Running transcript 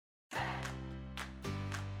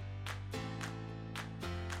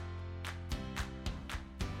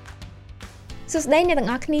សួស្តីអ្នកទាំ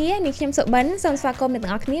ងអស់គ្នានាងខ្ញុំសុបិនសូមស្វាគមន៍អ្នក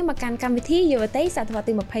ទាំងអស់គ្នាមកកាន់កម្មវិធីយុវតីសតវត្ស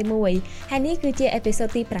ទី21ហើយនេះគឺជាអេពីសូត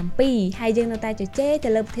ទី7ហើយយើងនៅតែជជែកទៅ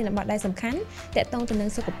លើប្រធានបទដែលសំខាន់ទាក់ទងទៅនឹង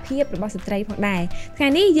សុខភាពរបស់ស្ត្រីផងដែរថ្ងៃ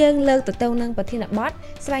នេះយើងលើកទៅនឹងប្រធានបទ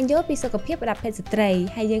ស្វែងយល់ពីសុខភាពប្រដាប់ភេទស្ត្រី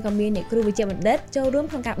ហើយយើងក៏មានអ្នកគ្រូវិជ្ជាបណ្ឌិតចូលរួម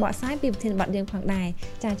ក្នុងការបកស្រាយពីប្រធានបទយើងផងដែរ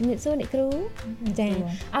ចា៎ជំរាបសួរអ្នកគ្រូចា៎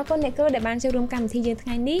អរគុណអ្នកគ្រូដែលបានចូលរួមកម្មវិធីយើងថ្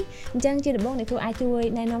ងៃនេះអញ្ចឹងជាដំបូងអ្នកគ្រូអាចជួយ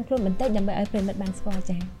ណែនាំខ្លួនបន្តិចដើម្បីឲ្យប្រិយមិត្តបានស្គាល់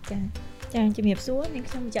ចា៎ចាជំរាបសួរនាង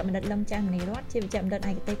ខ្ញុំវិជ្ជបណ្ឌិតលឹមចាស់មនីរតជាវិជ្ជបណ្ឌិត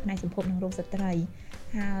ឯកទេសផ្នែកសម្ភពនិងរោគស្ត្រី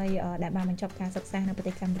ហើយដែលបានបញ្ចប់ការសិក្សានៅប្រ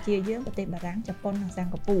ទេសកម្ពុជាយើងប្រទេសបារាំងជប៉ុននិងសិ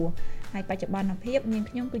ង្ហបុរីហើយបច្ចុប្បន្នភាពនាង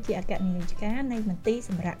ខ្ញុំគឺជាអគ្គនាយិកានៃមន្ទីរ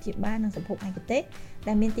សម្រាប់ព្យាបាលនិងសម្ភពឯកទេស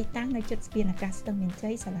ដែលមានទីតាំងនៅជិតស្ពានអាកាសស្ទឹងមានជ័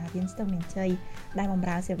យសាលារៀនស្ទឹងមានជ័យដែលបម្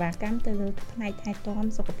រើសេវាកម្មទៅលើផ្នែកថែទាំ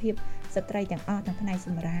សុខភាពស្ត្រីទាំងអស់ទាំងផ្នែកស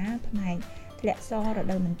ម្រាលផ្នែកធ្លាក់សរ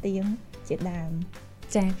ដូវមិនទៀងជាដើម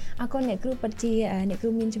ចាអរគុណអ្នកគ្រូពិតជាអ្នកគ្រូ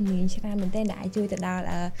មានជំនាញច្រើនមែនទែនដែលអាចជួយទៅដល់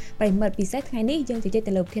ប្រិយមិត្តពិសេសថ្ងៃនេះយើងជជែក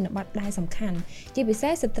ទៅលើប្រធានបទដែលសំខាន់ជាពិសេ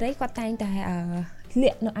សស្ត្រីគាត់តែងតែ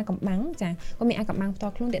លាក់នៅអាកំបាំងចាគាត់មានអាកំបាំងផ្ទា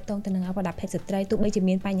ល់ខ្លួនទាក់ទងទៅនឹងប្រដាប់ភេទស្ត្រីទោះបីជា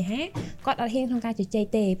មានបញ្ហាគាត់អត់ហ៊ានក្នុងការជជែក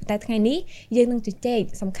ទេតែថ្ងៃនេះយើងនឹងជជែក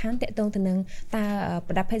សំខាន់ទាក់ទងទៅនឹងតើ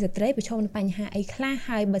ប្រដាប់ភេទស្ត្រីប្រឈមនឹងបញ្ហាអីខ្លះ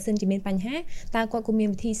ហើយបើសិនជាមានបញ្ហាតើគាត់គួរមាន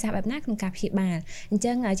វិធីសាស្ត្របែបណាក្នុងការព្យាបាលអញ្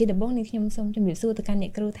ចឹងជាដំបូងនេះខ្ញុំសូមជម្រាបសួរទៅកាន់អ្ន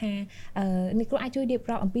កគ្រូថាអ្នកគ្រូអាចជួយរៀប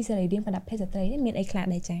រាប់អំពីសរីរាង្គប្រដាប់ភេទស្ត្រីនេះមានអីខ្លះ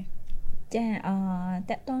ដែរចា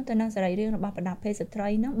តាក់ទងទៅនឹងសរីរាង្គរបស់ប្រដាប់ភេទស្ត្រី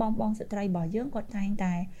ហ្នឹងបងស្ត្រីរបស់យើងគាត់តែង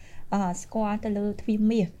តែស្គាល់ទៅលើទ្វារ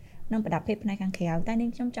មាសនិងប្រដាប់ភេទផ្នែកខាងក្រៅតែនា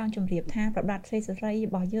ងខ្ញុំចង់ជម្រាបថាប្រដាប់ភេទស្ត្រីរ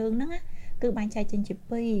បស់យើងហ្នឹងគឺបែងចែកចេញជា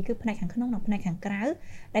ពីរគឺផ្នែកខាងក្នុងនិងផ្នែកខាងក្រៅ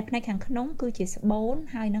ដែលផ្នែកខាងក្នុងគឺជាស្បូន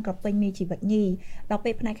ហើយនិងក្រពេញមានជីវិតញីដល់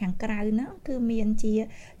ពេលផ្នែកខាងក្រៅហ្នឹងគឺមានជា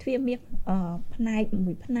ទ្វារមាសផ្នែក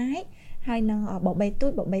មួយផ្នែកហើយនឹងបបេទូ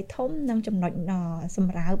ចបបេធំនិងចំណុចស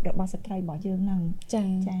ម្រើបរបស់ស្ត្រីរបស់យើងហ្នឹង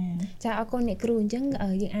ចាអរគុណអ្នកគ្រូអញ្ចឹង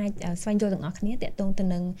យើងអាចស្វែងយល់ទាំងអស់គ្នាទាក់ទងទៅ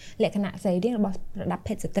នឹងលក្ខណៈសរីរាង្គរបស់ប្រដាប់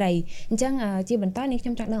ភេទស្ត្រីអញ្ចឹងជាបន្តនេះខ្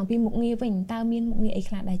ញុំចង់ដឹងអំពីមុខងារវិញតើមានមុខងារអី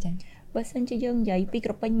ខ្លះដែរចាបើសិនជាយើងនិយាយពី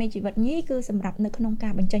ក្រពេញមេជីវិតញីគឺសម្រាប់នៅក្នុងកា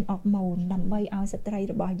របញ្ចេញអរម៉ូនដើម្បីឲ្យស្ត្រី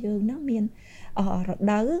របស់យើងហ្នឹងមានរ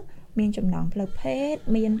ដូវមានចំណងផ្លូវភេទ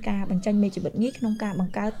មានការបញ្ចេញមេជីវិតញីក្នុងការប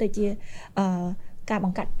ង្កើតទៅជាការប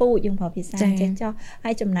ង្កាត់ពូជយើងប្រើភាសាចេះចោះ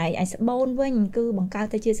ហើយចំណែកឯស្បូនវិញគឺបង្កើត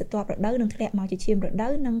ទៅជាស្រទាប់រដូវនិងធ្លាក់មកជាឈាមរដូ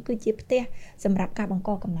វនិងគឺជាផ្ទះសម្រាប់ការបង្ក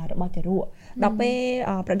កំណើតរបស់ទារកដល់ពេល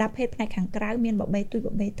ប្រដាប់ភេទផ្នែកខាងក្រៅមានបបេទូច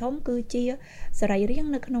បបេធំគឺជាសរីរាង្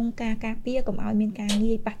គនៅក្នុងការការពារកុំឲ្យមានការ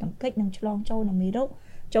ងាយប៉ះទង្គិចនិងឆ្លងចូលនឹងមេរោគ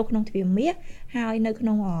ចូលក្នុងទ្វារមាសហើយនៅក្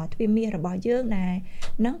នុងទ្វារមាសរបស់យើងដែល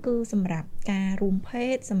ហ្នឹងគឺសម្រាប់ការរួមភេ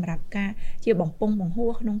ទសម្រាប់ការជាបំពង់បង្ហួ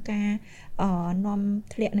រក្នុងការនាំ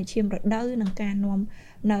ធ្លាក់នៅឈាមរដូវនិងការនាំ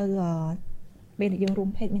នៅពេលយើងរួម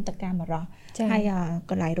ភេទមានទឹកកាមរោះហើយ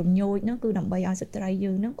កន្លែងរំញោចហ្នឹងគឺដើម្បីឲ្យស្ត្រី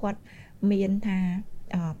យើងហ្នឹងគាត់មានថា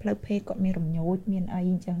ផ្លូវភេទគាត់មានរំញោចមានអី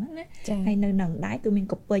អញ្ចឹងណាហើយនៅនឹងដែរគឺមាន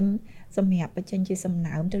កពេញសម្រាប់បញ្ចេញជាសំ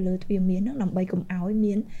ណើមទៅលើទ្វារមាសហ្នឹងដើម្បីកុំឲ្យ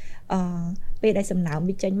មានពេលដែលសំណើម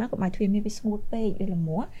វាចេញមកកុំឲ្យទ្វារមាសវាស្ងួតពេកវាល្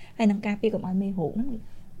មាស់ហើយនឹងការពារកុំឲ្យមេរោគហ្នឹង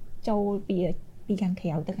ចូលពីខាងក្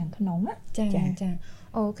រៅទៅខាងក្នុងណាចា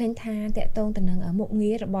អូឃើញថាតកតងទៅនឹងមុខ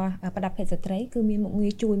ងាររបស់ប្រដាប់ភេទស្ត្រីគឺមានមុខងា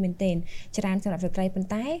រជួយមែនទែនច្រើនសម្រាប់ស្ត្រីប៉ុន្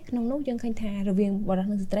តែក្នុងនោះយើងឃើញថារវាងបុរស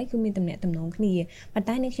និងស្ត្រីគឺមានទំនាក់ទំនងគ្នាប៉ុន្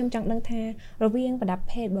តែនេះខ្ញុំចង់ដឹងថារវាងប្រដាប់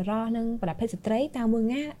ភេទបុរសនិងប្រដាប់ភេទស្ត្រីតើមួយ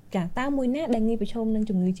ណាដែលងាយប្រឈមនឹង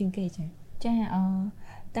ជំងឺជាងគេចា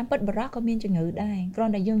តាមពិតបុរសក៏មានជំងឺដែរគ្រា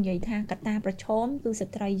ន់តែយើងនិយាយថាកត្តាប្រឈមគឺស្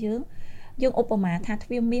ត្រីយើងឧបមាថាទ្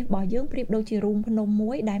វារមាសរបស់យើងប្រៀបដូចជារូងភ្នំ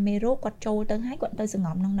មួយដែលមេរោគគាត់ចូលទៅហើយគាត់ទៅសង្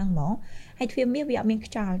ងំនឹងហ្មងហើយទ្វារមាសវាអត់មាន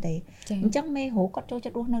ខ្យល់ទេអញ្ចឹងមេរោគគាត់ចូលចិ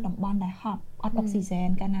ត្តរស់នៅតំបន់ដែលហប់អត់អុកស៊ីហ្សែន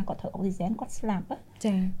កាលណាគាត់ត្រូវអុកស៊ីហ្សែនគាត់ស្លាប់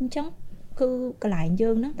អញ្ចឹងគឺកន្លែងយើ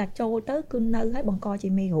ងហ្នឹងតែចូលទៅគឺនៅហើយបង្កជា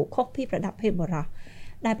មេរោគខុសពីប្រដាប់ភេទបុរស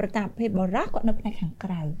ដែលប្រដាប់ភេទបុរសគាត់នៅផ្នែកខាងក្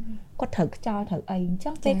រៅគាត់ត្រូវខ្យល់ត្រូវអីអញ្ចឹ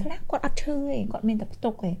ងពេលខ្លះគាត់អត់ឈឺទេគាត់មានតែផ្ទុ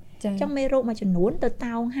កទេអញ្ចឹងមេរោគមួយចំនួនទៅ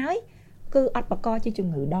តោងហើយគឺអត់បកកជាជំ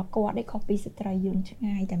ងឺដល់គាត់ទេខុសពីស្ត្រីយើងឆ្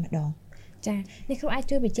ងាយតែម្ដងចានេះគ្រូអាច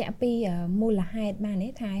ជួយបញ្ជាក់ពីមូលហេតុបានទេ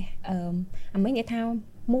ថាអាមិញនិយាយថា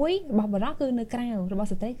មួយរបស់បុរសគឺនៅក្រៅរបស់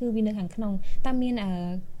ស្ត្រីគឺវានៅខាងក្នុងតើមាន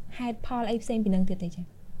ហេតុផលអីផ្សេងពីនឹងទៀតទេចា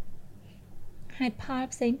ហេតុផល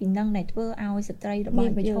ផ្សេងពីនឹងដែលធ្វើឲ្យស្ត្រីរប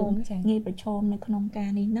ស់យើងងាយប្រឈមនៅក្នុងការ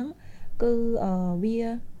នេះហ្នឹងគឺវា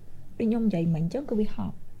ខ្ញុំនិយាយមិញអញ្ចឹងគឺវាហ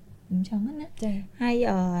ប់អញ្ចឹងណាហើយ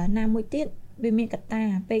ណាមួយទៀតវាមានកត្តា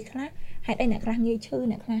ពេលខ្លះហេតុអីអ្នកខ្លះងាយឈឺ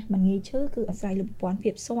អ្នកខ្លះមិនងាយឈឺគឺអាស្រ័យលើប្រព័ន្ធភា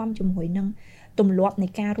ពស៊ាំជាមួយនឹងទម្លាប់នៃ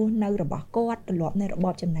ការរស់នៅរបស់គាត់ទម្លាប់នៃរប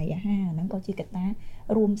បចំណីអាហារហ្នឹងក៏ជាកត្តា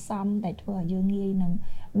រួមផ្សំដែលធ្វើឲ្យយើងងាយនឹង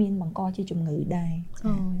មានបង្កជាជំងឺដែរ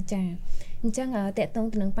ចាអញ្ចឹងតកតង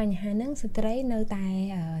ទៅនឹងបញ្ហាហ្នឹងស្ត្រីនៅតែ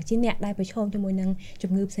ជាអ្នកដែលប្រឈមជាមួយនឹង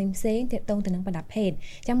ជំងឺផ្សេងតកតងទៅនឹងប្រដាប់ភេទ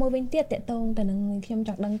ចាំមួយវិញទៀតតកតងទៅនឹងខ្ញុំច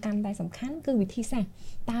ង់ដឹងកាន់តែសំខាន់គឺវិធីសាស្ត្រ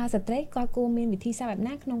តើស្ត្រីគាត់គួរមានវិធីសាស្ត្របែប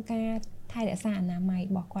ណាក្នុងការថែរក្សាអនាម័យ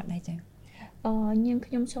របស់គាត់ដែរចាញ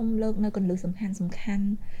ខ្ញុំសូមលើកនៅគន្លឹះសំខាន់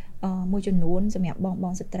មួយចំនួនសម្រាប់ប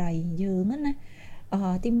ងស្ត្រីយើងណា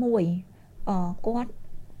ទី1គាត់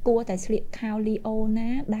គួរតែស្លៀកខោលីអូណា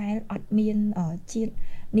ដែលអត់មានជាតិ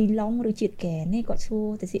នីឡុងឬជាតិហ្គេនទេគាត់សួរ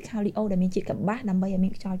ទៅស្លៀកខោលីអូដែលមានជាតិកប្បាសដើម្បីឲ្យមា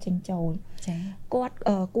នខ្យល់ចេញចូលចា៎គាត់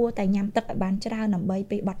គួរតែញ៉ាំទឹកឲ្យបានច្រើនដើម្បី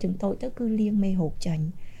ពេលបត់ជើងតូចទៅគឺលាងមេរោគចេញ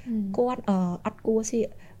គាត់អត់គួរស្លៀក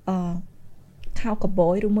ខោកប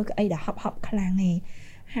យឬមួយក៏អីដែលហប់ខ្លាំងទេ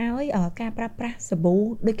ហើយការប្រើប្រាស់សាប៊ូ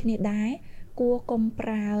ដូចគ្នាដែរគួរកុំប្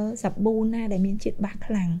រើសាប៊ូណាដែលមានជាតិបាស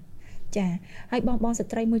ខ្លាំងចាហើយបងស្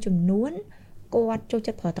ត្រីមួយចំនួនគាត់ចូល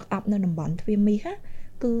ចិត្តប្រើទឹកអប់នៅតំបន់ទ្វារមាស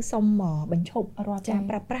គឺសុំបញ្ឈប់រាល់ការ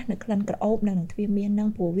ប្រើប្រាស់នៅក្លិនក្រអូបនៅនឹងទ្វារមាសនឹង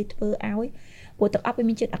ព្រោះវាធ្វើឲ្យព្រោះទឹកអប់វា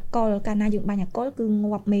មានជាតិអាល់កុលកាលណាយើងបាញ់អាល់កុលគឺ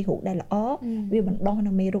ងាប់មេរោគដែលល្អវាបណ្ដោះ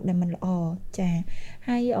នៅមេរោគដែលមិនល្អចា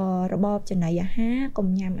ហើយរបបចំណីអាហារកុំ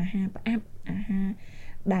ញ៉ាំអាហារផ្អាប់អាហារ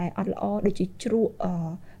ដែលអត់ល្អដូចជាជ្រក់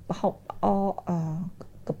ប្រហុក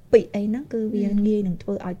កាពិអីហ្នឹងគឺវាងាយនឹងធ្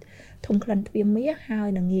វើឲ្យធុំក្លិនទ្វារមាសហើយ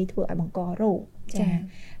នឹងងាយធ្វើឲ្យបង្ករោគចា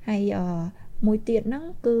ហើយមួយទៀតហ្នឹង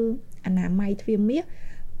គឺអនាម័យទ្វារមាស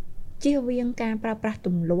ជៀសវាងការប្រើប្រាស់ទ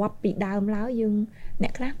ម្លាប់ពីដើមឡើយយើងអ្ន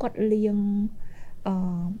កខ្លះគាត់លាង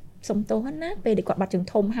សំទោសណាពេលដែលគាត់បាត់ជើង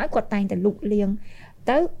ធំហើយគាត់តែងតែលុកលាង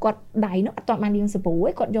ទៅគាត់ដៃនោះអត់ទាន់បានលាងសាប៊ូ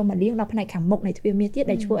ទេគាត់យកមកលាងដល់ផ្នែកខាងមុខនៃទ្វារមាសទៀត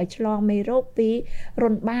ដែលធ្វើឲ្យឆ្លងមេរោគពីរុ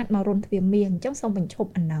នបាតមករុនទ្វារមាសអញ្ចឹងសូមបញ្ឈប់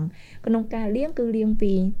អាហ្នឹងក្នុងការលាងគឺលាង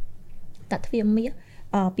ពីតាទ្វារមាស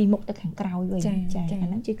ពីមុខទៅខាងក្រោយវិញចាអា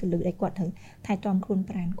ហ្នឹងជាកលឹះដែលគាត់ត្រូវថែទាំខ្លួន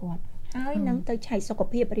ប្រាណគាត់ហើយនឹងទៅឆែកសុខ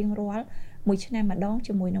ភាពរៀងរាល់មួយឆ្នាំម្ដង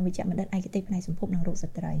ជាមួយនឹងវិជ្ជបណ្ឌិតឯកទេសផ្នែកសម្ភពនិងរោគ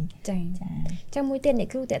ស្ត្រីចាមួយទៀតអ្នក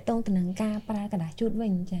គ្រូតកតងទៅនឹងការប្រើกระดาษជូតវិ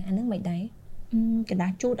ញចាអាហ្នឹងមិនដែរกระดา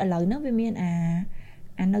ษជូតឥឡូវហ្នឹងវាមាន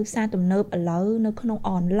អានៅសារទំនើបឥឡូវនៅក្នុង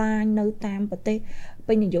អនឡាញនៅតាមប្រទេស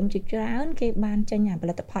ពេញនិយមជាច្រើនគេបានចេញផ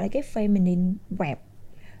លិតផលអីគេ feminine web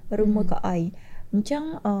ឬមួយក៏អីអញ្ចឹង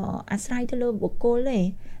អាស្រ័យទៅលើបុគ្គលទេ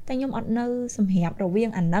តែខ្ញុំអត់នៅសម្រាប់រវាង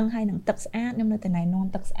អាហ្នឹងហើយនឹងទឹកស្អាតខ្ញុំនៅតែណែនាំ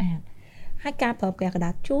ទឹកស្អាតហើយការប្រើកระดา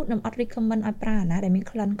ษជូតខ្ញុំអត់ recommend ឲ្យប្រើអាណាដែលមាន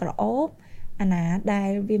ក្លិនក្រអូបអាណាដែល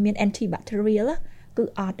វាមាន antibacterial គឺ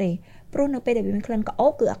អត់ទេព្រោះនៅពេលដែលវាមានក្លិនក្រអូ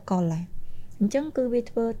បគឺអាល់កុលហើយអញ្ចឹងគឺវា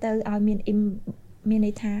ធ្វើទៅឲ្យមាន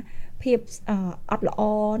ន័យថាភាពអត់ល្អ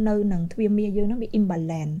នៅនឹងទ្វារមាសយើងហ្នឹងវា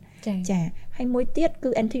imbalance ចាហើយមួយទៀតគឺ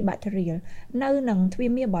antibacterial នៅនឹងទ្វារ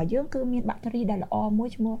មាសរបស់យើងគឺមានបាក់តេរីដែលល្អមួយ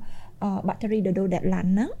ឈ្មោះបាក់តេរី Dododelan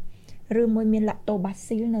ហ្នឹងឬមួយមាន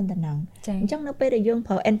lactobacillus នៅតំណឹងអញ្ចឹងនៅពេលដែលយើង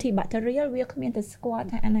ប្រើ antibacterial វាគ្មានទៅស្គាល់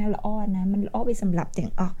ថាអាណាល្អអាណាមិនល្អវាសម្លាប់ទាំ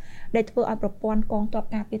ងអស់ដែលធ្វើឲ្យប្រព័ន្ធកងទ័ព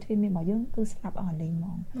ការពារទ្វារមាសរបស់យើងគឺស្លាប់អស់លេងហ្ម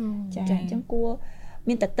ងចាអញ្ចឹងគួរ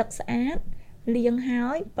មានតែទឹកស្អាតលាងហើ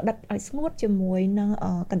យផ្ដិតឲ្យស្ងួតជាមួយនឹង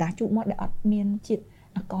กระดาษជូតមាត់ដែលអត់មានជាតិ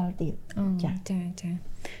អាល់កុលទៀតចា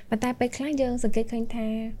ប៉ុន្តែពេលខ្លះយើងសង្កេតឃើញថា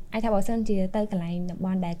អាចថាបើសិនជាទៅកន្លែងតំប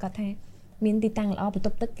ន់ដែលគាត់ថាមានទីតាំងល្អបន្ទ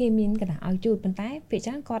ប់ទឹកគេមានកណ្ដាលឲ្យជូតប៉ុន្តែភាគច្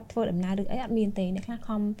រើនគាត់ធ្វើដំណើរឬអីអត់មានទេអ្នកខ្លះ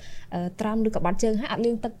ខំត្រង់ឬក៏បាត់ជើងហើយអត់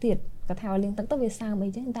លាងទឹកទៀតគាត់ថាឲ្យលាងទឹកទៅវាសើមអី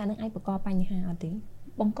ចឹងតែនឹងអាចបង្កបញ្ហាអត់ទេ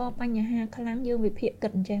បង្កបញ្ហាខ្លាំងយើងវិភាគគិ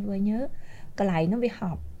តអញ្ចេះវិញកន្លែងនោះវាហ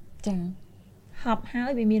ប់ចាហប់ហើយ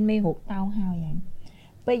វាមានមេរោគតោងហើយហ្នឹង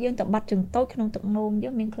ពេលយើងទៅបាត់ជើងតូចក្នុងទឹកនោមយើ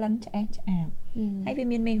ងមានក្លិនឆ្អែតឆ្អាបហើយវា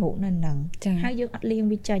មានមេរោគនៅហ្នឹងហើយយើងអត់លាង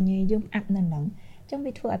វាចេញទេយើងផ្អាប់នៅហ្នឹងចឹង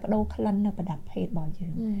វាធ្វើឲ្យបដូរក្លិននៅប្រដាប់ភេទរបស់យើ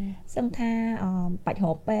ងសឹងថាបាច់រ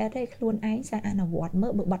កពេទ្យទេខ្លួនឯងសាអនុវត្តមើ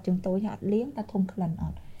លបើបាត់ជើងតូចហើយអត់លាងតើធំក្លិនអ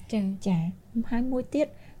ត់ចាហើយមួយទៀត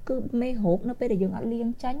គឺមេរោគនៅពេលដែលយើងអត់លាង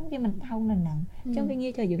ចេញវាមិនថោងនៅហ្នឹងចឹងវាងា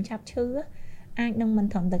យទៅយើងឆាប់ឈឺអាចនឹងមិន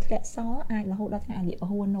ត្រឹមតែធ្លាក់សអាចរហូតដល់ថ្ងៃលាកព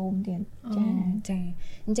ហុនោមទៀតចា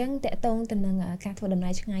អញ្ចឹងតកតងទៅនឹងការធ្វើដំណើ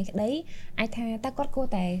រឆ្ងាយក្តីអាចថាតើគាត់គួរ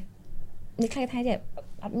តែនេះខ្លះថាចេះ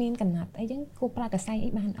អត់មានកណាត់អីចឹងគួរប្រើកសែងអី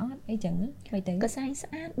បានអត់អីចឹងហីទៅកសែងស្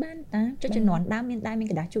អាតបានតាចុចជំនាន់ដើមមានដែរមាន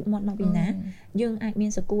កណ្ដាស់ជូតមាត់មកពីណាយើងអាចមា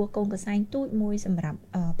នសកួរកូនកសែងទូចមួយសម្រាប់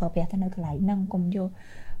ប្រើប្រាស់ទៅនៅកន្លែងហ្នឹងកុំយក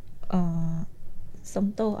សំ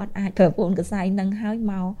ទោសអត់អាចប្រើពូនកសែងហ្នឹងហើយ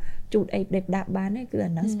មកជូតអីផ្ដាប់បានទេគឺ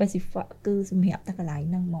អាហ្នឹង specific គឺសម្រាប់តែកន្លែង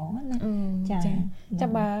ហ្នឹងហ្មងណា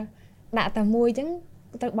ចាំបើដាក់តែមួយចឹង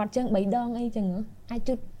ត្រូវបត់ជើង3ដងអីចឹងអាច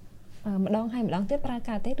ជូតម្ដងហើយម្ដងទៀតប្រើ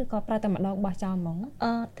កាទេឬក៏ប្រើតែម្ដងបោះចោលហ្មង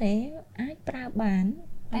ទេអាចប្រើបាន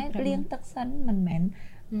តែលាងទឹកសិនមិនមែន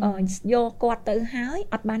យកគាត់ទៅហើយ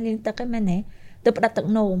អត់បានលាងទឹកទេមែនទេទៅផ្ដិតទឹក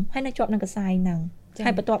នោមហើយនៅជាប់នឹងកសែងហ្នឹងហើ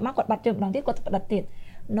យបន្ទាប់មកគាត់បាត់ជើងម្ដងទៀតគាត់ទៅផ្ដិតទៀត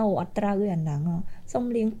អត់ត្រូវទេអាហ្នឹងសុំ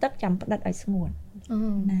លាងទឹកចាំផ្ដិតឲ្យស្ងួត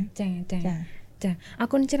ណាចា ចាអរ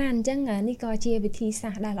គុណច្រើនអញ្ចឹងនេះក៏ជាវិធីសា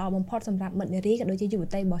ស្ត្រដែលល្អបំផុតសម្រាប់មិត្តនារីក៏ដូចជាយុវ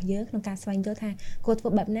តីរបស់យើងក្នុងការស្វែងយល់ថាគួរធ្វើ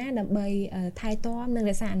បែបណាដើម្បីថែទាំនិង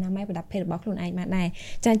រក្សាអនាម័យប្រដាប់ភេទរបស់ខ្លួនឯងបានដែរ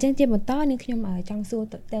ចាអញ្ចឹងជាបន្តនាងខ្ញុំចង់សួរ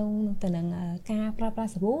ទៅនឹងការប្រើប្រា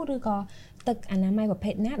ស់សាប៊ូឬក៏ទឹកអនាម័យប្រ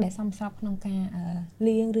ភេទណាដែលសមស្របក្នុងការ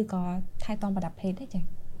លាងឬក៏ថែទាំប្រដាប់ភេទទេចា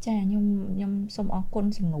ខ្ញុំសូមអរគុណ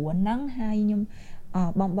សំណួរហ្នឹងហើយខ្ញុំ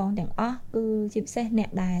បងទាំងអស់គឺជាពិសេសអ្នក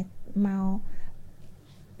ដែលមក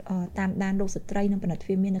តាមដានលោកស្ត្រីនិងបណ្ឌិតទ្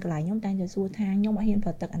វាមាននៅកន្លែងខ្ញុំតែងតែសួរថាខ្ញុំអត់ហ៊ានប្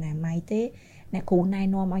រើទឹកអនាម័យទេអ្នកគ្រូណែ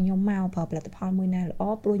នាំឲ្យខ្ញុំមកប្រើផលិតផលមួយណាល្អ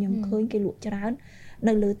ព្រោះខ្ញុំឃើញគេលក់ច្រើន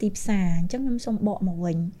នៅលើទីផ្សារអញ្ចឹងខ្ញុំសូមបកមក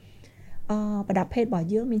វិញប្រដាប់ភេទរបស់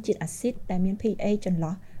យើងមានជាតិអាស៊ីតដែលមាន pH ចន្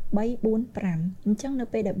លោះ3 4 5អញ្ចឹងនៅ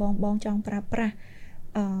ពេលដែលបងចង់ប្រើប្រាស់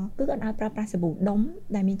គឺអត់ឲ្យប្រើប្រាស់សាប៊ូដុំ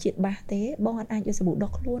ដែលមានជាតិបាសទេបងអត់អាចយកសាប៊ូដុ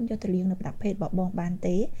សខ្លួនយកទៅលាងនៅប្រដាប់ភេទរបស់បងបាន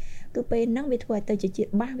ទេគឺពេលហ្នឹងវាធ្វើឲ្យទៅជាជា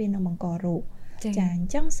តិបាសវានឹងបង្ករោគចាអ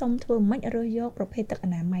ញ្ចឹងសូមធ្វើម៉េចរើសយកប្រភេទទឹកអ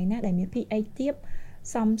នាម័យណាដែលមាន pH ទាប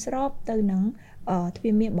សមស្របទៅនឹងទ្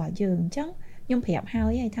វាមាសរបស់យើងអញ្ចឹងខ្ញុំប្រាប់ហើ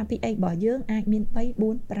យថា pH របស់យើងអាចមាន3 4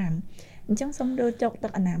 5អញ្ចឹងសូមរើសយកទឹ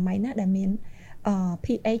កអនាម័យណាដែលមាន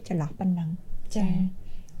pH ចន្លោះប៉ុណ្ណឹង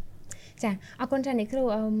ចាអរគុណច្រើនអ្នកគ្រូ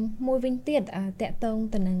មួយវិញទៀតតកតង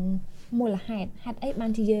ទៅនឹងមូលហេតុអីបា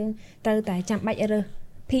នជាយើងត្រូវតែចាំបាច់រើស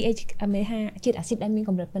pH មេហាជាតិអាស៊ីតដែលមាន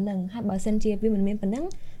កម្រិតប៉ុណ្ណឹងហើយបើសិនជាវាមិនមានប៉ុណ្ណឹង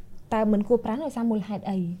តើមិនគួរប្រើដោយសារមូលហេតុ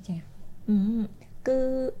អីចាគឺ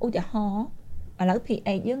ឧទាហរណ៍ឥឡូវ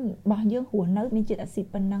pH យើងរបស់យើងហួរនៅមានជាតិអាស៊ីត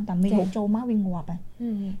ប៉ុណ្ណឹងតែមេរោគចូលមកវាងាប់ហើយ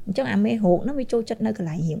អញ្ចឹងអាមេរោគហ្នឹងវាចូលចិត្តនៅកន្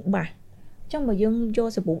លែងរៀងបាសអញ្ចឹងបើយើងយក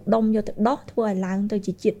សាប៊ូដុំយកទៅដោះធ្វើឲ្យឡើងទៅ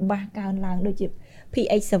ជាជាតិបាសកើនឡើងដូចជា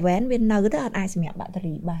pH 7 វានៅទៅអត់អាចសម្រាប់បាក់តេ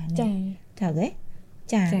រីបានត្រូវទេ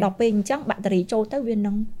ចាដល់ពេលអញ្ចឹងបាក់តេរីចូលទៅវា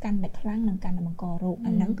នឹងកាន់តែខ្លាំងនិងកាន់តែបង្ករោគ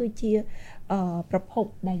អាហ្នឹងគឺជាប្រភព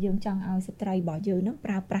ដែលយើងចង់ឲ្យស្ត្រីរបស់យើងនឹងប្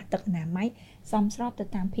រើប្រាស់ទឹកអនាម័យសមស្របទៅ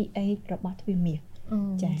តាម pH របស់ទ្វាមាស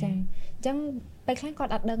ចាអញ្ចឹងពេលខ្លះគា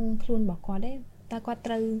ត់អត់ដឹងខ្លួនរបស់គាត់ទេតើគាត់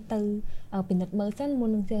ត្រូវទៅពិនិត្យមើលសិនមុន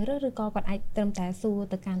នឹងជ្រើសរើសឬក៏គាត់អាចត្រឹមតែសួរ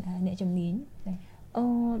ទៅកាន់អ្នកជំនាញ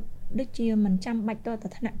ដូចជាមិនចាំបាច់តទៅ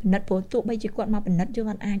ថ្នាក់ពិនិត្យព្រោះទោះបីជាគាត់មកពិនិត្យយើង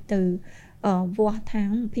អាចទៅវាស់ថា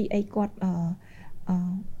ង pH គាត់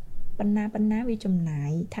បណ្ណាវាចំណា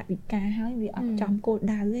យថវិកាហើយវាអត់ចំគោល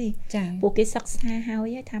ដៅទេពួកគេសិក្សាហើ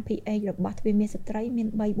យថា pH របស់ទ្វាមាសស្ត្រីមាន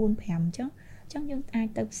3 4 5អញ្ចឹងយើងអាច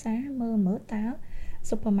ទៅផ្សារមើលតើ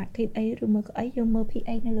supermarket អីឬមើលអីយើងមើល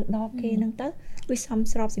pH នៅលើដបគេហ្នឹងទៅវាសម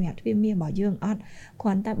ស្របសម្រាប់ទ្វាមាសរបស់យើងអត់គ្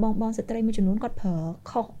រាន់តែបងស្ត្រីមួយចំនួនគាត់ប្រើ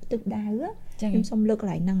ខុសទិសដៅខ្ញុំសូមលើកកន្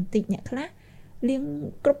លែងហ្នឹងបន្តិចអ្នកខ្លះលាង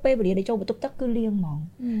គ្រប់ពេលវេលាដែលចូលបន្ទប់ទឹកគឺលាងហ្មង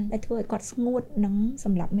ដែលធ្វើឲ្យគាត់ស្ងួតនិងស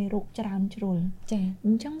ម្រាប់មេរោគច្រើនជ្រុលអ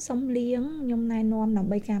ញ្ចឹងសូមលាងខ្ញុំណែនាំដើ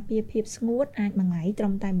ម្បីការពារភាពស្ងួតអាចមួយថ្ងៃត្រឹ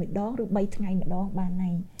មតែ1ដងឬ3ថ្ងៃម្ដងបាន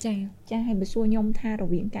ហើយចាហើយបើសួរខ្ញុំថារ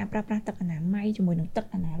វាងការប្រើប្រាស់ទឹកអនាម័យជាមួយនឹងទឹក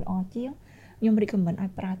អនាល្អជាងខ្ញុំរីកមិនឲ្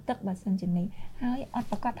យប្រើទឹកបើសិនជានេះហើយអត់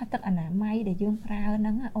ប្រកាសថាទឹកអនាម័យដែលយើងប្រើហ្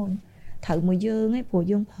នឹងអូនត្រូវមួយយើងឯងព្រោះ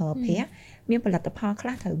យើងប្រើប្រាស់មានផលិតផលខ្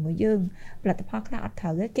លះត្រូវមួយយើងផលិតផលខ្លះអត់ត្រូ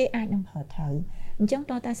វទេគេអាចនឹងប្រើត្រូវអញ្ចឹង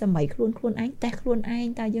តើតែសម័យខ្លួនឯងតេស្តខ្លួនឯង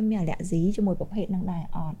តើយើងមានអាឡែស៊ីជាមួយប្រភេទហ្នឹងដែរ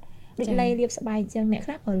អត់ដូចលេលាបស្បែកអញ្ចឹងអ្នកខ្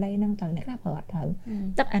លះប្រើលេហ្នឹងទៅអ្នកខ្លះប្រើអត់ត្រូវ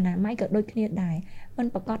ទឹកអនាម័យក៏ដូចគ្នាដែរមិន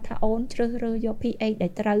ប្រកាសថាអូនជ្រើសរើសយក pH ដែ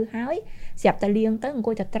លត្រូវហើយស្រាប់តែលាងទៅអង្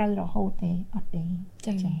គុយតែត្រូវរហូតទេអត់ទេ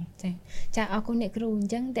ចាអរគុណអ្នកគ្រូអ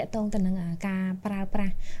ញ្ចឹងតកតងទៅនឹងការប្រើប្រា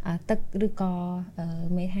ស់ទឹកឬក៏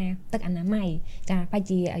មេថាទឹកអនាម័យចាបែរ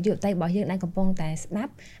ជាយុវតីរបស់យើងដែលកំពុងតែស្ដា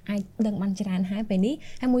ប់អាចដឹងបានច្រើនហើយពេលនេះ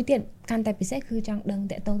ហើយមួយទៀតកាន់តែពិសេសគឺចង់ដឹង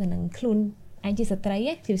តកតងទៅនឹងខ្លួនឯងជាស្ត្រី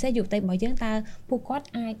ជាពិសេសយុវតីរបស់យើងតើពួកគាត់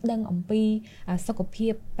អាចដឹងអំពីសុខភា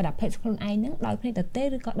ពប្រដាប់ភេទខ្លួនឯងហ្នឹងដោយភ្នែកទទេ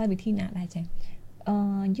ឬក៏ដោយវិធីណាដែរចា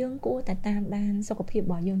យើងគួរតែតាមដានសុខភាពរ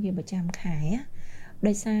បស់យើងជាប្រចាំខែ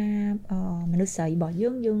ដោយសារមនុស្សស្រីរបស់យើ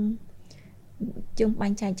ងបា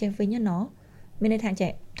ញ់ចែកចេះវិញណាមានន័យថា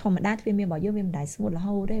ធម្មតាទ្វាមាសរបស់យើងវាមិនដែលស្ងួតរ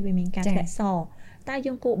ហូតទេវាមានការធ្លាក់សតែ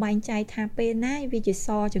យើងគួរបែងចែកថាពេលណាវាជាស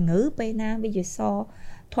ជំងឺពេលណាវាជាស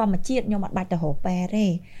ធម្មជាតិខ្ញុំអត់បាច់ទៅរកពេទ្យទេ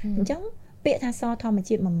អញ្ចឹងពាក្យថាសធម្ម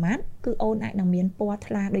ជាតិមួយម៉ាត់គឺអូនអាចនឹងមានពណ៌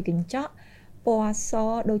ថ្លាដូចកញ្ចក់ពណ៌ស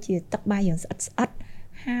ដូចជាទឹកបាយយ៉ាងស្អិត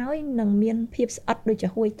ហើយនឹងមានភាពស្អិតដូចជា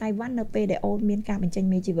ហួយតៃវ៉ាន់នៅពេលដែលអូនមានការបញ្ចេញ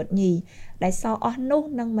មេជីវិតញីដែលសអស់នោះ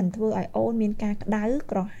នឹងមិនធ្វើឲ្យអូនមានការក្តៅ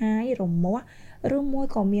ក្រហាយរមាស់ឬមួយ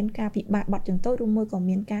ក៏មានការពិបាកបាត់ចង្តូចឬមួយក៏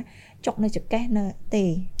មានការចុកនៅចង្កេះនៅទេ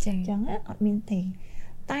អញ្ចឹងអត់មានទេ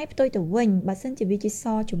តែផ្ទុយទៅវិញបើសិនជាវាជាស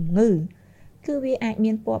ជំងឺគឺវាអាច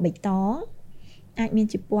មានពណ៌បៃតងអាចមាន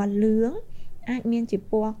ជាពណ៌លឿងអាចមានជា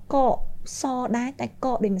ពណ៌កកសដែរតែកក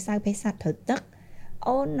ដោយម្សៅភេសជ្ជៈត្រូវទឹក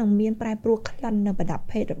អូននឹងមានប្រែប្រួលក្លិននៅប្រដាប់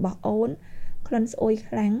ភេទរបស់អូនក្លិនស្អុយ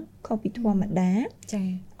ខ្លាំងខុសពីធម្មតា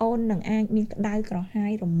អូននឹងអាចមានក្តៅក្រហា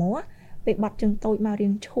យរមាស់ ពេលបាត់ជើងតូចមករៀ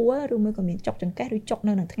ងឈួរឬមួយក៏មានចុកចង្កេះឬចុក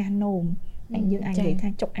នៅនឹងថ្ងាសនោមតែយើងអាចនិយាយថា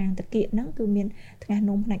ចុកអាងតាគៀកហ្នឹងគឺមានថ្ងាស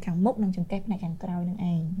នោមផ្នែកខាងមុខនិងចង្កេះផ្នែកខាងក្រោយហ្នឹង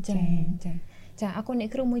ឯងចាអរគុណអ្នក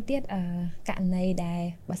គ្រូមួយទៀតករណីដែល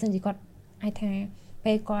បើសិនជាគាត់អាចថា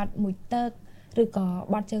ពេលគាត់មួយទឹកឬក៏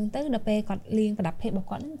បាត់ជើងទៅដល់ពេលគាត់លាងប្រដាប់ភេទរបស់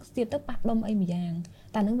គាត់ហ្នឹងស្ទាបទៅប៉ះដុំអីមួយយ៉ាង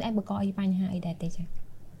តែនឹងវាអាចបង្កអីបញ្ហាអីដែរទេចា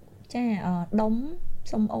ដុំ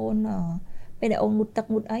សុំអូនពេលដែលអូនងូតទឹក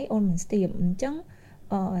ងូតអីអូនមិនស្ទាបអញ្ចឹង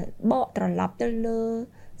បកត្រឡប់ទៅលើ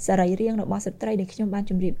សរីរាង្គរបស់ស្ត្រីដែលខ្ញុំបាន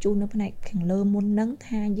ជម្រាបជូននៅផ្នែកខាងលើមុនហ្នឹង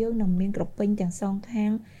ថាយើងនឹងមានក្រពេញទាំងសងខា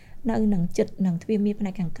ងនៅនឹងចិត្តនឹងទ្វារមានផ្នែ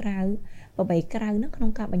កខាងក្រៅបបៃក្រៅហ្នឹងក្នុ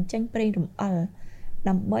ងការបញ្ចេញប្រេងរំអិល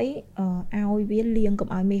ដើម្បីឲ្យវាលាងកុំ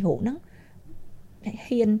ឲ្យមេរោគហ្នឹង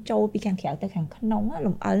ហ៊ានចូលពីខាងក្រៅទៅខាងក្នុង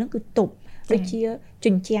រំអិលហ្នឹងគឺទប់ដូចជាជ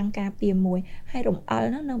ញ្ជាំងការពារមួយហើយរំអិល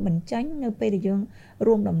ហ្នឹងនឹងបញ្ចេញនៅពេលដែលយើង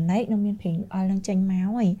រួមដំណេកនឹងមានប្រេងរំអិលហ្នឹងចេញមក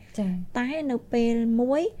ហើយតែនៅពេល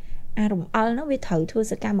មួយអារំអិលហ្នឹងវាត្រូវធ្វើ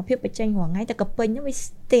សកម្មភាពបញ្ចេញរាល់ថ្ងៃតែកពេញហ្នឹងវា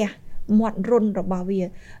ស្ទះមាត់រុនរបស់វា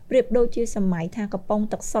ប្រៀបដូចជាសម័យថាកំប៉ុង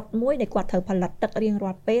ទឹកសុទ្ធមួយដែលគាត់ត្រូវផលិតទឹករៀង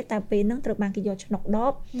រាល់ពេលតែពេលហ្នឹងត្រូវបានគេយកឆ្នុកដ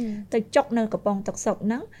បទៅចុកនៅកំប៉ុងទឹកសុទ្ធ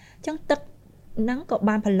ហ្នឹងអញ្ចឹងទឹកហ្នឹងក៏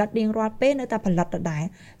បានផលិតរៀងរាល់ពេលនៅតែផលិតដដែល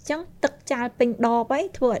អញ្ចឹងទឹកចាល់ពេញដបហើយ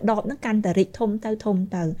ធ្វើឲ្យដបហ្នឹងកាន់តែរីកធំទៅអ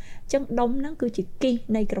ញ្ចឹងដុំហ្នឹងគឺជាគិស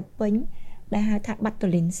នៃក្រពេញដែលហៅថាបាត់តូ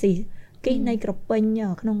លីនស៊ីគិសនៃក្រពេញ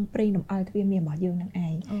ក្នុងប្រេងរំអិលទ្វារមានរបស់យើងហ្នឹងឯ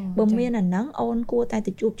ងបើមានអាហ្នឹងអូនគួរតែ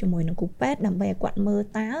ទៅជួបជាមួយនឹងគ្រូពេទ្យដើម្បីឲ្យគាត់មើល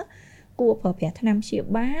តើគួរប្រើប្រាស់ថ្នាំព្យា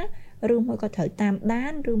បាលឬមួយក៏ត្រូវតាមដា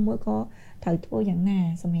នឬមួយក៏ត្រូវធ្វើយ៉ាងណា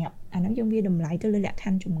សម្រាប់អាហ្នឹងយើងវាតម្លៃទៅលើលក្ខខ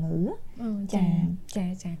ណ្ឌជំងឺចា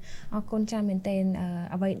អរគុណច្រើនមែនទែន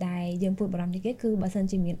អ្វីដែលយើងពួតបារម្ភនេះគឺបើសិន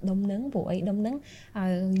ជាមានដុំហ្នឹងព្រោះអីដុំហ្នឹង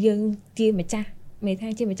យើងជាម្ចាស់មេថា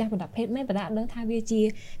ជាម្ចាស់ប្រដាប់ភេទមែនប៉ុន្តែអត់ដឹងថាវាជា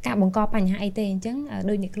ការបង្កបញ្ហាអីទេអញ្ចឹង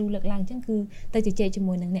ដោយអ្នកគ្រូលើកឡើងអញ្ចឹងគឺទៅជជែកជា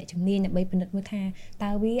មួយនឹងអ្នកជំនាញដើម្បីពិនិត្យមើលថាតើ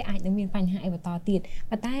វាអាចនឹងមានបញ្ហាអីបន្តទៀត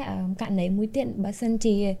ប៉ុន្តែករណីមួយទៀតបើសិន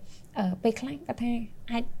ជាពេលខ្លះគាត់ថា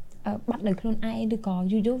អាចបាត់ដោយខ្លួនឯងឬក៏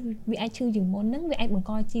យូរវាអាចឈឺជាងមុនហ្នឹងវាអាចបង្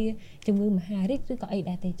កជាជំងឺមហារីកឬក៏អី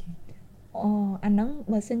ដែរទេចា៎អាហ្នឹង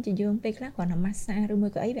បើសិនជាយើងពេលខ្លះគ្រាន់តែម៉ាស្សាឬមួ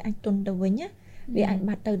យក៏អីវាអាចទន់ទៅវិញណាវាអាច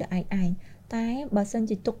បាត់ទៅដោយឯងតែបើសិន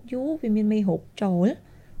ជាទុកយូរវាមានមេរោគចូល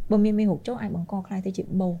បើមានមេរោគចូលអាចបង្កខ្លះទៅជា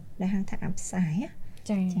បោសដែលហៅថាអាប់សាយ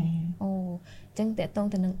ចាអូអញ្ចឹងតកតង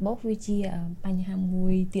ទៅនឹងបោសវាជាបញ្ហាមួ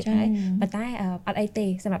យទៀតហើយប៉ុន្តែអត់អីទេ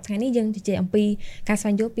សម្រាប់ថ្ងៃនេះយើងជជែកអំពីការស្វែ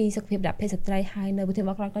ងយល់ពីសុខភាពប្រដាប់ភេទស្ត្រីហើយនៅវិធាន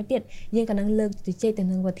បទក្រោយៗទៀតយើងក៏នឹងលើកជជែកទៅ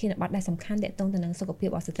នឹងវិធានបទដែលសំខាន់តកតងទៅនឹងសុខភាព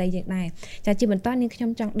របស់ស្ត្រីយើងដែរចាជាបន្តនាងខ្ញុំ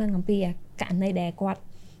ចង់ដឹងអំពីករណីដែលគាត់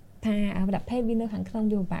ថាប្រដាប់ភេទវានៅខាងក្នុង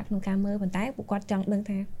យើងពិបាកក្នុងការមើលប៉ុន្តែពួកគាត់ចង់ដឹង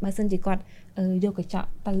ថាបើសិនជាគាត់យកកញ្ចក់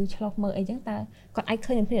ទៅឆ្លុះមើលអីចឹងតើគាត់អាច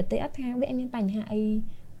ឃើញពីទេអត់ថាវាមានបញ្ហាអី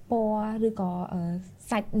ពណ៌ឬក៏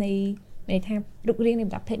សាច់នៃថារូបរាងនៃ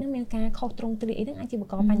ប្រដាប់ភេទហ្នឹងមានការខុសត្រង់ទ្រាយអីហ្នឹងអាចជាប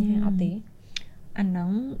ង្កបញ្ហាអត់ទេអាហ្នឹង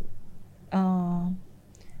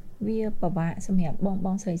វាពិបាកសម្រាប់ប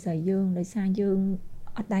ងស្រីយើងដោយសារយើង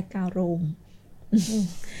អត់ដែលកោររោម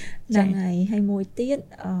ហ្នឹងហើយមួយទៀត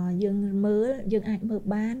យើងមើលយើងអាចមើល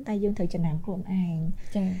បានតែយើងត្រូវចំណាំខ្លួនឯង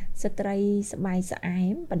ចាស្ត្រីស្បែកស្អែ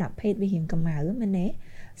មប្រដាប់ភេទវារៀងកម្ៅមែនទេ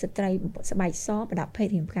ស្ត្រីស្បែកសប្រដាប់ភេទ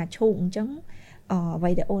រៀងផ្កាឈូកអញ្ចឹងអ្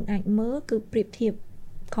វីដែលអូនអាចមើលគឺប្រៀបធៀប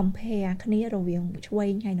compare គ្នារវាងឆ្វេ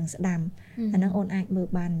ងហើយនិងស្ដាំអាហ្នឹងអូនអាចមើល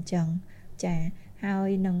បានអញ្ចឹងចាហើយ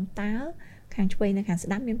នឹងតើខាងឆ្វេងនិងខាងស្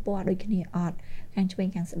ដាំមានពណ៌ដូចគ្នាអត់ខាងឆ្វេង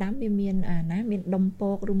ខាងស្ដាំវាមានណាមានដុំព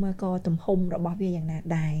កឬមួយក៏ទំហំរបស់វាយ៉ាងណា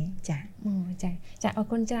ដែរចាចាអរ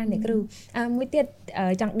គុណច្រើនអ្នកគ្រូមួយទៀត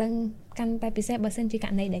ចង់ដឹងកាន់តែពិសេសបើសិនជាក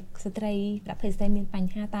រណីដែលស្ត្រីប្រភេទស្ត្រីមានប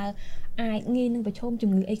ញ្ហាតើអាចងាយនឹងប្រឈមជំ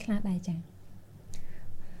ងឺអីខ្លះដែរចា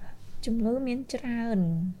ជំងឺមានច្រើន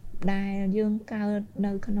ដែលយើងកើត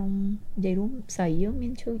នៅក្នុងនិយាយរួមស្រីយើងមា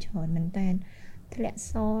នឈឺច្រើនមែនតើធ្លាក់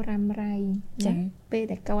សរ៉ាំរ៉ៃចាពេល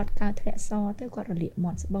ដែលគាត់កើតធ្លាក់សទៅគាត់រលាក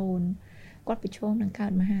មាត់ស្បូនគាត់ប្រឈមនឹងកើ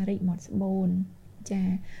តមហារីកមាត់ស្បូនចា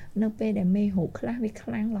នៅពេលដែលមេរោគខ្លះវាខ្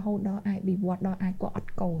លាំងរហូតដល់អាចវិវត្តដល់អាចគាត់អ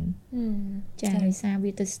ត់កូនចាដោយសារ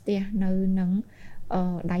វាទៅស្ទះនៅនឹង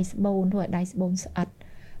ដៃស្បូនធ្វើឲ្យដៃស្បូនស្អិត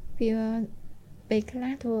វាពេលខ្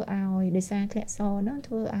លះធ្វើឲ្យដោយសារធ្លាក់សហ្នឹង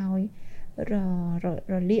ធ្វើឲ្យ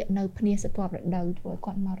រលាកនៅភ្នាសស្ទាប់រដូវធ្វើឲ្យ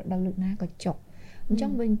គាត់មករដូវលើកណាក៏ចុកអញ្ចឹ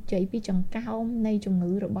ងវិញនិយាយពីចង្កោមនៃជំ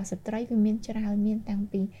ងឺរបស់ស្ត្រីវាមានច្រើនមានតាំង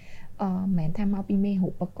ពីមិនមែនថាមកពីមេរោ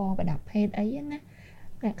គបកប្រដាប់ភេទអីណា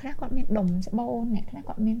អ្នកខ្លះគាត់មានដុំស្បូនអ្នកខ្លះ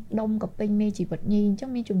គាត់មានដុំកពេញមេជីវិតញីអញ្ចឹង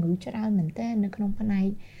មានជំងឺច្រើនមែនតើនៅក្នុងផ្នែក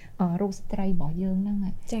រោគស្ត្រីរបស់យើងហ្នឹង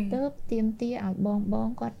ទើបទាមទារឲ្យបង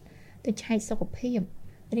គាត់ទៅឆែកសុខភាព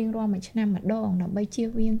រៀងរាល់មួយឆ្នាំម្ដងដើម្បីជៀស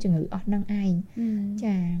វាងជំងឺអស់ហ្នឹងឯង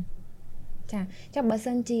ចាបើ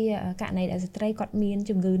សិនជាករណីដែលស្ត្រីគាត់មាន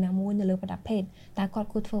ជំងឺណាមួយនៅលើប្រដាប់ភេទតើគាត់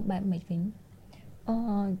គួរធ្វើបែបម៉េចវិញ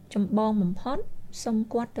ចម្បងបំផុតសូម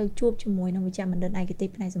គាត់ទៅជួបជាមួយនឹងវិជ្ជបណ្ឌិតឯកទេស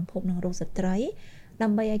ផ្នែកសម្ភពនិងរោគស្ត្រីដើ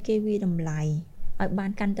ម្បីឲ្យគេវាតម្លៃឲ្យបា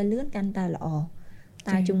នកាន់តែលឿនកាន់តែល្អ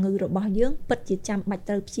តើជំងឺរបស់យើងពិតជាចាំបាច់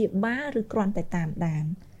ត្រូវព្យាបាលឬគ្រាន់តែតាមដាន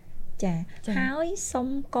ចាហើយសូម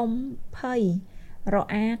កុំភ័យរ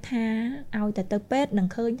អាថាឲ្យតែទៅពេទ្យនឹង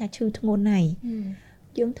ឃើញថាឈឺធ្ងន់ហើយ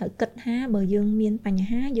យើងត្រូវគិតថាបើយើងមានបញ្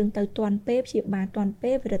ហាយើងទៅទាន់ពេលព្យាបាលទាន់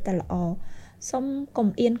ពេលវារត់តែល្អសូមកុំ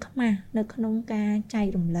អៀនខ្មាស់នៅក្នុងការចែក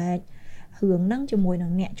រំលែករឿងហ្នឹងជាមួយនឹ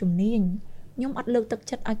ងអ្នកជំនាញខ្ញុំអត់លើកទឹក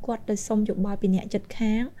ចិត្តឲ្យគាត់ទៅសុំយោបល់ពីអ្នកជិត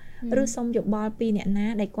ខាងឬសុំយោបល់ពីអ្នកណា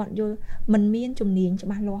ដែលគាត់យល់មិនមានជំនាញច្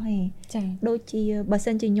បាស់លាស់ទេចា៎ដូចជាបើ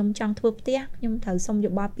សិនជាខ្ញុំចង់ធ្វើផ្ទះខ្ញុំត្រូវសុំយោ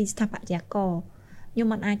បល់ពីស្ថាបត្យករខ្ញុំ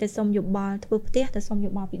មិនអាចទៅសុំយោបល់ធ្វើផ្ទះទៅសុំយោ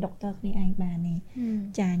បល់ពីដុកទ័រគ្នាឯងបានទេ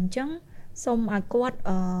ចា៎អញ្ចឹងសូមឲ្យគាត់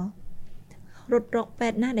រត់រកពេ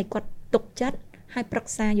ទ្យណាដែលគាត់ទុកចិត្តហើយប្រឹ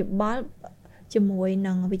ក្សាយោបល់ជាមួយ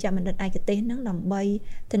នឹងវិជ្ជបណ្ឌិតឯកទេសហ្នឹងដើម្បី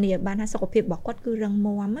ធានាបានថាសុខភាពរបស់គាត់គឺរឹង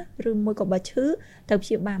មាំឬមួយក៏បើឈឺទៅព្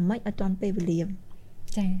យាបាលមិនឲ្យទាន់ពេលវេលា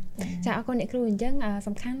ចាអរគុណអ្នកគ្រូអញ្ចឹង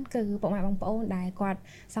សំខាន់គឺពុកម៉ែបងប្អូនដែលគាត់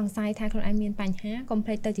សង្ស័យថាខ្លួនឯងមានបញ្ហាកុំភ្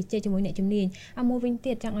លេចទៅជជែកជាមួយអ្នកជំនាញមួយវិញ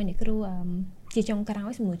ទៀតចង់ឲ្យអ្នកគ្រូជាចុងក្រោយ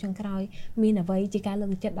សំណួរចុងក្រោយមានអ្វីជាការលើក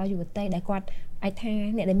ទឹកចិត្តដល់យុវតីដែលគាត់អាចថា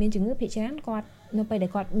អ្នកដែលមានជំងឺភាគច្រើនគាត់នៅពេលដែ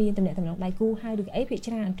លគាត់មានទំនាក់ទំនងដៃគូហើយឬអីភាគ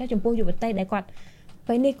ច្រើនតែចំពោះយុវតីដែលគាត់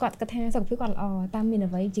ពេលនេះគាត់គិតថាសុខភាពគាត់ល្អតាមមាន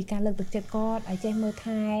អ្វីជាការលើកទឹកចិត្តគាត់ឲ្យចេះមើល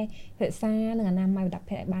ថែរក្សានិងអនាម័យប្រដាប់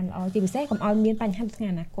ភេទឲ្យបានល្អជាពិសេសកុំឲ្យមានបញ្ហាថ្ងៃ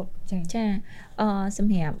អនាគតចាស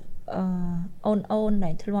ម្រាប់អូន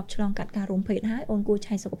ដែលធ្លាប់ឆ្លងកាត់ការរួមភេទហើយអូនគួរ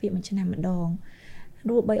ឆែកសុខភាពមួយឆ្នាំម្ដង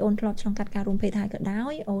如果បីអូនធ្លាប់ឆ្លងកាត់ការរួមភេទហើយក៏ដោ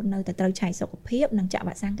យអូននៅតែត្រូវឆែកសុខភាពនិងចាក់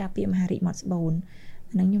វ៉ាក់សាំងការពារមហារីកមាត់ស្បូន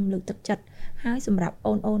ហ្នឹងខ្ញុំលើកទឹកចិត្តហើយសម្រាប់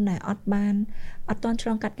អូនដែលអត់ទាន់ឆ្ល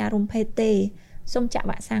ងកាត់ការរួមភេទទេសូមចាក់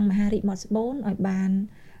វ៉ាក់សាំងមហារីកមាត់ស្បូនឲ្យបាន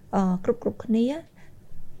គ្រប់គ្នា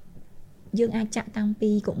យើងអាចចាក់តាំង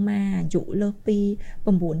ពីកុមារអាយុលើសពី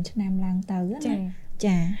9ឆ្នាំឡើងទៅណា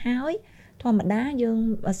ចាហើយធម្មតាយើង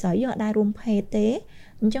បើស្រីយើងអត់ដែររួមភេទទេ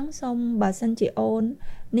អញ្ចឹងសូមបើសិនជាអូន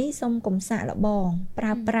នេះសូមកុំសាកល្បងប្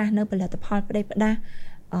រើប្រាស់នៅផលិតផលផ្ដេសផ្ដាស់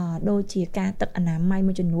ដូចជាការទឹកអនាម័យ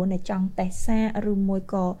មួយចំនួនដែលចង់តេស្តសាកឬមួយ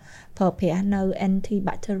ក៏ប្រើប្រាស់នៅ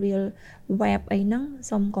antibacterial web អីហ្នឹង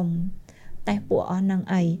សូមកុំតេស្តពួកអស់ហ្នឹង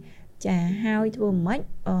អីចាហើយធ្វើម៉េច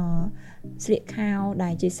ស្លៀកខោដែ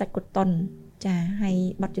លជាសាច់កូតុនចាហើយ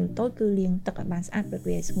បាត់ជើងតូចគឺលាងទឹកឲ្យបានស្អាតព្រោះ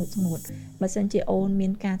វាស្ងួតបើសិនជាអូនមា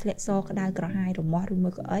នការធ្លាក់សក្តៅក្រហាយរមាស់ឬមួ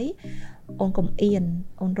យក៏អីអូនកុំអៀន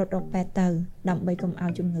អូនរត់រកពេទ្យទៅដើម្បីកុំឲ្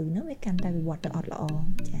យជំងឺហ្នឹងវាកាន់តែវិវត្តទៅអត់ល្អ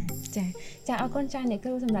ចាអរគុណចាអ្នកគ្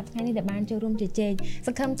រូសម្រាប់ថ្ងៃនេះដែលបានចូលរួមជជែកស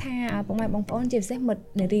ង្ឃឹមថាពុកម៉ែបងប្អូនជាពិសេសមិត្ត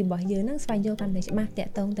នារីរបស់យើងនឹងស្វែងយល់កាន់តែច្បាស់តា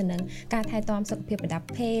ក់ទងទៅនឹងការថែទាំសុខភាពប្រដាប់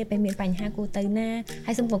ភេទពេលមានបញ្ហាគួរទៅណា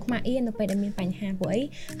ហើយសូមកុំខ្មាស់អៀននៅពេលដែលមានបញ្ហាពួកអី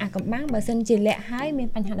អាកំបាំងបើសិនជាលាក់ហើយមាន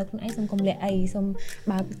បញ្ហាដល់ខ្លួនឯងសូមកុំលាក់អីសូម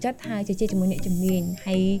បើកចិត្តហើយជជែកជាមួយអ្នកជំនាញ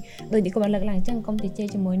ហើយដូចនេះគាត់លើកឡើងអញ្ចឹងកុំជជែក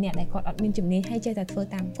ជាមួយអ្នកដែលគាត់អត់មានជំនាញហើយចេះតែធ្វើ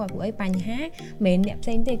តាមគាត់ពួកអីបញ្ហាមិនអ្នកផ្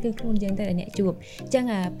សេងទេគឺខ្លួនយើងតែអ្នកជួបអញ្ចឹង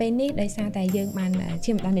ពេលនេះដោយសារតែយើងបាន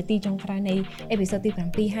ឈានដល់នាទីចុងក្រោយនៃអេពីសូតទី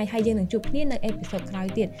7ហើយយើងនឹងជួបគ្នានៅអេពីសូតក្រោយ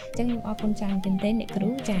ទៀតអញ្ចឹងខ្ញុំអរគុណច្រើនមែនទែនអ្នកគ្រូ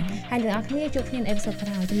ចាហើយអ្នកនរគ្នាជួបគ្នានៅអេពីសូតក្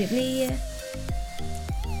រោយជម្រាបលា